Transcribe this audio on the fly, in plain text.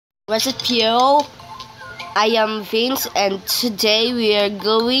What's up, yo? I am Vince, and today we are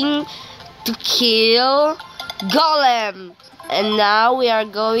going to kill Golem. And now we are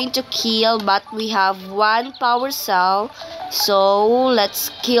going to kill, but we have one power cell, so let's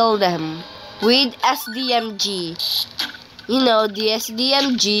kill them with S.D.M.G. You know, the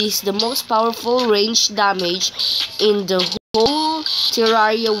S.D.M.G is the most powerful range damage in the whole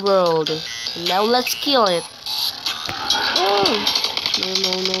Terraria world. Now let's kill it. Oh. No.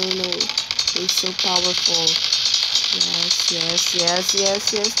 He's so powerful. Yes.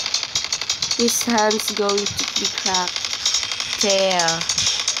 His hand's going to be cracked. There.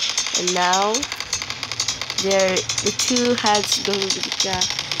 And now, the two hands going to be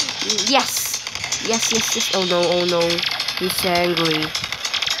cracked. Yes. Oh no. He's angry.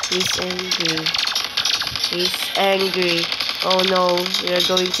 Oh no, we're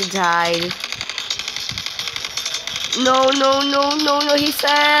going to die. No, he's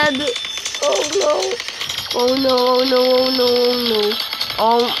sad. Oh no.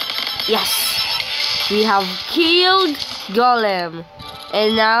 Oh, yes. We have killed Golem.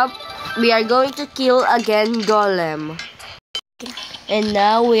 And now we are going to kill again Golem. And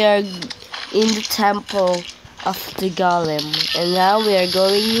now we are in the temple of the Golem. And now we are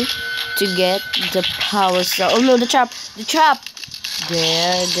going to get the power cell. Oh no, the trap.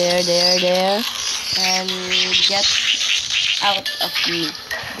 There. And get out of me.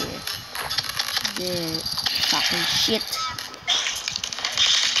 There. Fucking shit.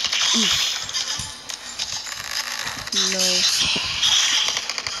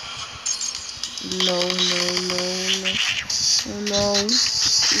 No.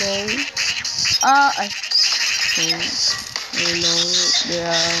 There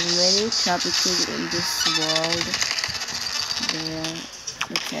are many trafficking in this world.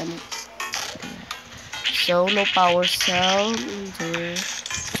 So no power cell there,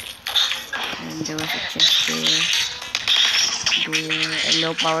 and there was a chest there, and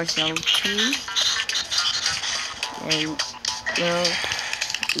no power cell too, and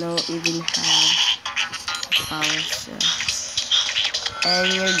no even have a power cell,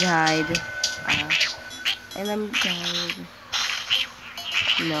 and you died, and I'm died.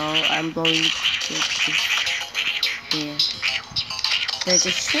 No, I'm going to take this there. There's a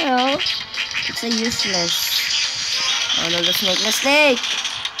shell. It's a useless. Oh no, the snake.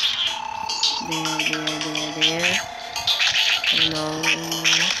 There. Oh no.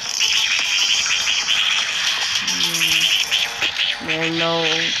 There no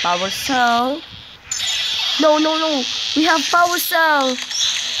power cell. No. We have power cell.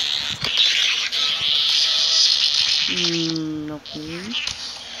 Okay.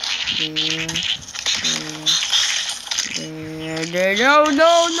 There. No.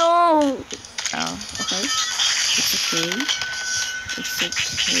 Oh, okay. It's okay.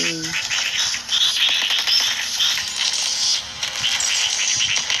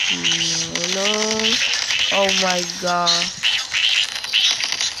 No. Oh my god.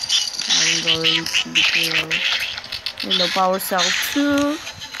 I'm going to be killed. And the power cell too.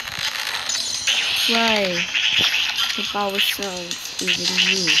 Why? The power cell is even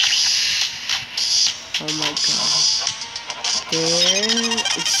me. Oh my god. There,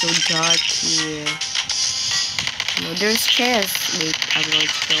 it's so dark here. No, there's chest. Wait, I'm going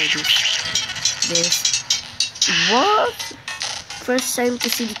to kill this. What? First time to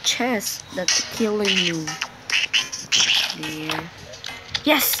see the chest that's killing you. There.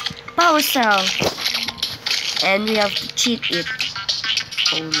 Yes! Power cell! And we have to cheat it.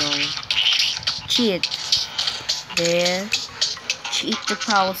 Oh no. Cheat. There. Cheat the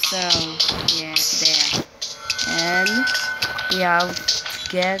power cell. Yeah, there. And we have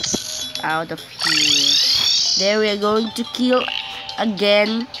to get out of here. There we are going to kill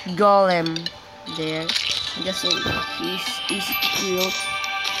again Golem. There. Just he's easy to kill.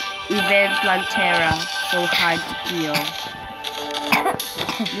 Even Plantera so hard to kill.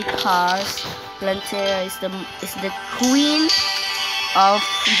 Because Plantera is the queen of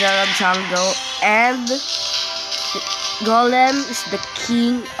the jungle, and Golem is the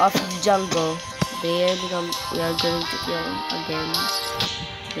king of the jungle. There we are going to kill him again.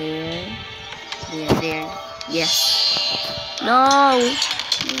 There. Yes. No.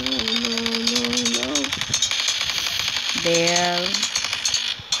 There.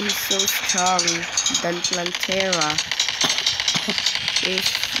 He's so strong than Plantera. He's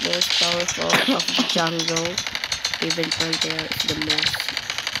most powerful of the jungle. Even Plantera is the most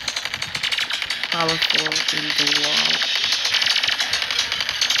powerful in the world.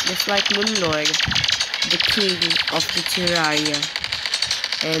 Just like Moonlord, the king of the Terraria.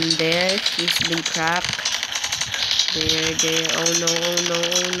 And there, he's been cracked. There. Oh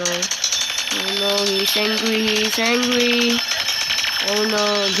no. He's angry. He's angry. Oh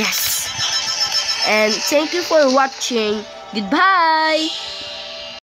no. Yes. And thank you for watching. Goodbye.